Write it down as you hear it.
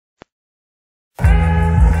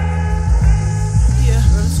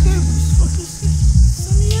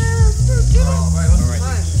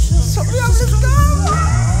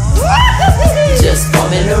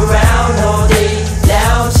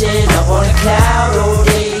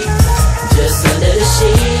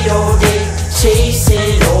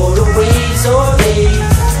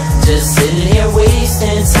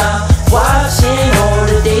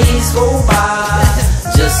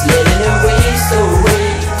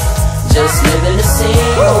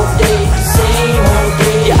same old day, same old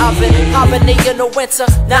day. Yeah, I've been hibernating the winter,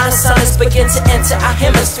 now the sun is beginning to enter our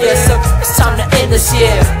hemisphere. So it's time to end this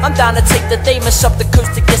year. I'm down to take the Damish up the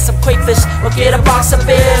coast to get some crayfish or get a box of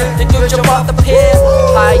beer. Then go jump off the pier.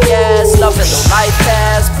 High ass, loving the life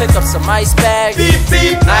pass. Pick up some ice bags. Beep,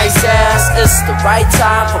 beep. Nice ass, it's the right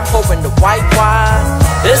time for pouring the white wine.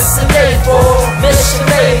 It's a day for Mission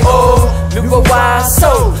Bay. Oh, mirror wine,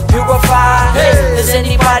 so purified. Hey, has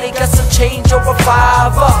anybody got some change or a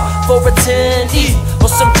 $5 for a 10E or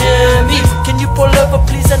some Jimmy? Can you pull over,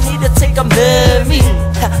 please? I need to take a Mimi.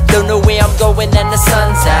 Don't know where I'm going and the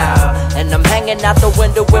sun's out, and I'm hanging out the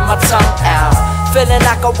window with my tongue out, feeling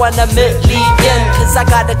like I wanna mid-league in, cause I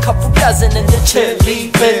got a couple dozen in the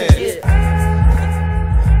cheerleading.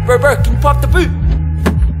 Robert, can you pop the boot?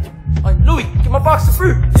 Oh, Louis, get my box of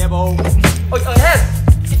fruit. Yeah, bo. Oh, Hez,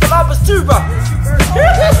 get the lobsters too, bro.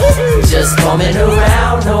 Just bumming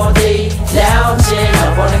around all day, lounging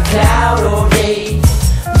up on a cloud all day,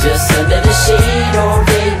 just under the shade all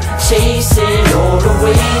day, chasing all the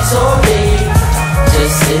waves all day,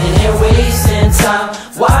 just sitting here wasting time,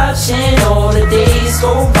 watching all the days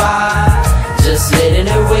go by, just letting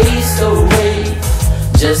it waste away,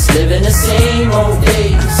 just living the same old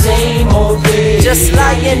day, same old day. Just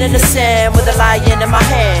lying in the sand with a lion in my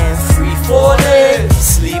hand, free falling,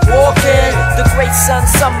 sleepwalking. The great sun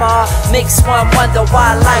summer makes one wonder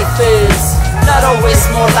why life is not always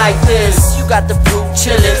more like this. You got the brew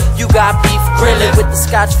chillin', you got beef grillin' with the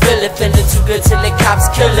scotch filling, feeling too good till the cops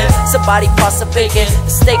killin'. Somebody pass a bacon, a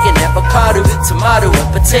steak and avocado, tomato and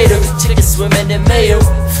potato, chicken swimming in mayo.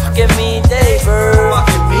 Fucking mean neighbor,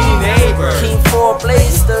 Fucking me, neighbor. keen for a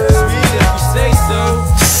blaze though. Sweet if you say so.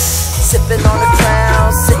 Sipping on the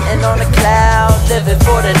crown, sitting on the cloud, living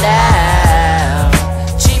for the now.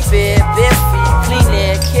 Cheap it, biffy, clean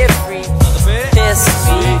it, carefree. Another bit. Hair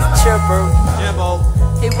sweet, chirper. Yeah, bo.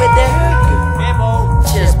 Hey, with that, Yeah, bo.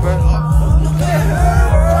 cheers, bro.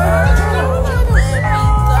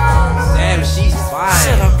 Damn, she's Shut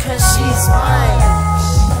fine. up, cause she's mine.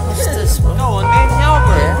 What's this, bro? Go on, then help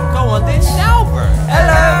her. Yeah. Go on, then help her.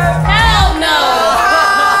 Hello. Hell no!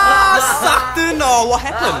 Sucked in. Oh, what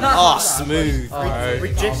happened? Oh, smooth.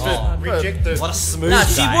 Rejected. What a smooth. Nah,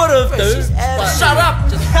 she guy. would've, dude. Shut up.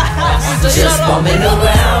 Just bumming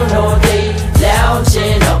around all day,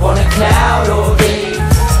 lounging up on a cloud all day,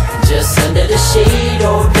 just under the shade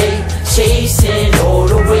all day, chasing all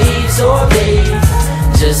the waves all day,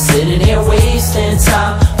 just sitting here wasting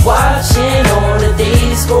time, watching all the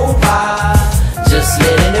days go by, just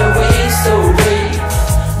letting it waste away,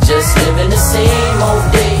 just living the same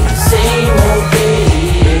old day, same old day.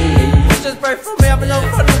 Just pray for me, I'm no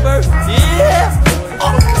funny, bro. Yeah.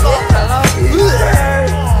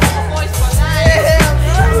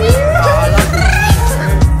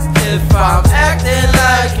 If I'm acting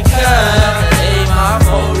like a cunt, ain't my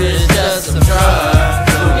fault, it's just some drug.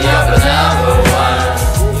 Fill me up another one.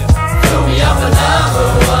 Fill me up another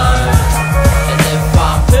one. And if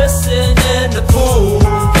I'm pissing in the pool,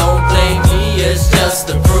 don't blame me, it's just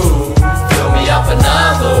the brew. Fill me up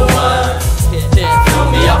another one. Fill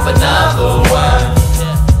me up another one.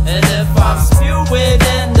 And if I'm spewing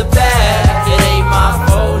in the back, it ain't my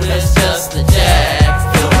fault, it's just the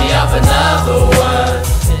jack. Fill me up another one.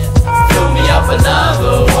 Fill me up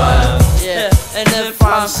another one. Yeah. And if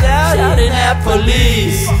I'm shouting at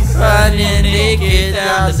police, running naked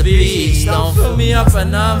down the beach, don't fill me up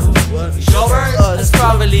another one. That's probably